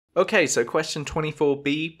Okay, so question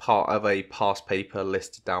 24b, part of a past paper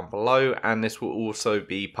listed down below, and this will also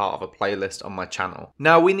be part of a playlist on my channel.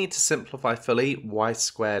 Now we need to simplify fully y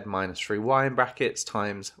squared minus 3y in brackets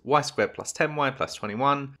times y squared plus 10y plus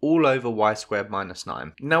 21 all over y squared minus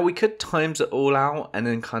 9. Now we could times it all out and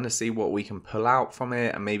then kind of see what we can pull out from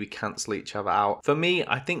it and maybe cancel each other out. For me,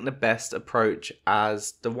 I think the best approach,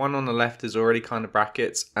 as the one on the left is already kind of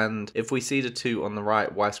brackets, and if we see the two on the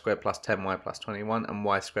right, y squared plus 10y plus 21 and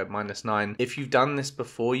y squared minus 9. If you've done this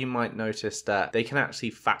before, you might notice that they can actually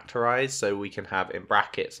factorize, so we can have in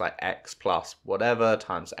brackets like x plus whatever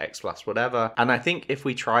times x plus whatever. And I think if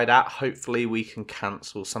we try that, hopefully we can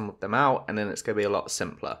cancel some of them out and then it's going to be a lot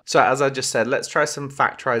simpler. So as I just said, let's try some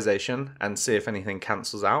factorization and see if anything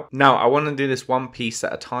cancels out. Now I want to do this one piece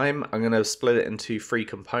at a time. I'm going to split it into three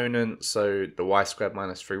components, so the y squared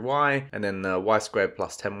minus 3y, and then the y squared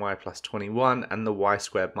plus 10y plus 21, and the y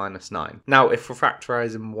squared minus 9. Now if we're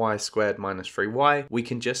factorizing y squared minus 3y, we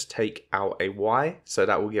can just take out a y, so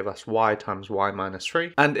that will give us y times y minus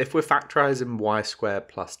 3. And if we're factorizing y squared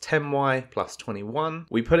plus 10y plus 21,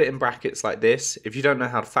 we put it in brackets like this. If you don't know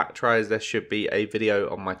how to factorize, there should be a video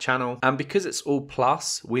on my channel. And because it's all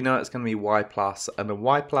plus, we know it's going to be y plus and a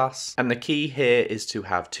y plus. And the key here is to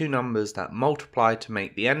have two numbers that multiply to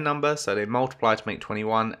make the n number, so they multiply to make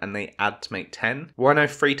 21 and they add to make 10. Well, I know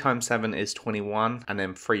 3 times 7 is 21, and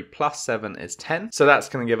then 3 plus 7 is 10, so that's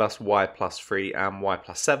going to give us y plus 3 and y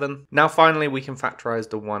plus 7. Now finally we can factorize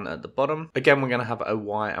the one at the bottom. Again, we're going to have a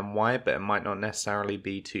y and y, but it might not necessarily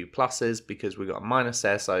be two pluses because we got a minus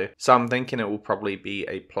there, so I'm thinking it will probably be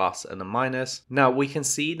a plus and a minus. Now we can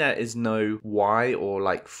see there is no y or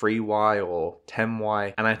like 3y or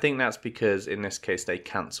 10y, and I think that's because in this case they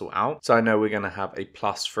cancel out. So I know we're going to have a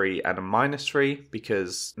plus 3 and a minus 3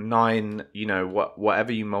 because 9, you know,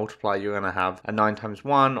 whatever you multiply, you're going to have a 9 times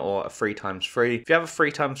 1 or a 3 times 3. If you have a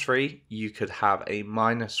 3 times 3, you could have a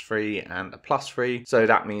minus 3 and a plus 3. So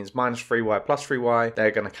that means minus 3y plus 3y,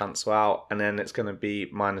 they're going to cancel out, and then it's going to be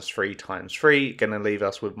minus 3 times 3, going to leave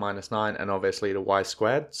us with minus 9, and obviously the y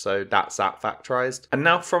squared. So that's that factorized. And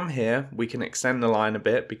now from here, we can extend the line a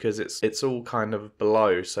bit because it's all kind of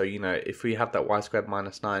below. So, you know, if we have that y squared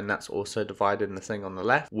minus 9, that's also dividing the thing on the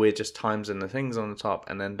left. We're just timesing the things on the top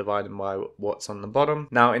and then dividing by what's on the bottom.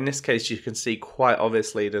 Now, in this case, you can see quite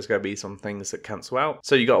obviously there's going to be some things that cancel out.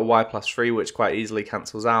 So you got a y plus 3, which quite easily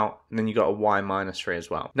cancels out, and then you got a y minus 3 as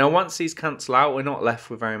well. Now, once these cancel out, we're not left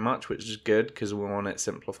with very much, which is good because we want it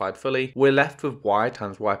simplified fully. We're left with y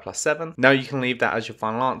times y plus 7. Now, you can leave that as your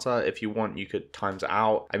final answer. If you want, you could times it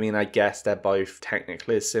out. I mean, I guess they're both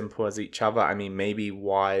technically as simple as each other. I mean, maybe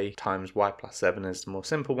y times y plus 7 is the more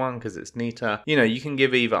simple one because it's neater. You know, you can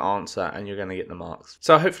give either answer and you're going to get the marks.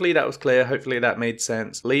 So hopefully that was clear. Hopefully that made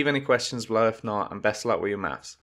sense. Leave any questions below if not, and best of luck with your maths.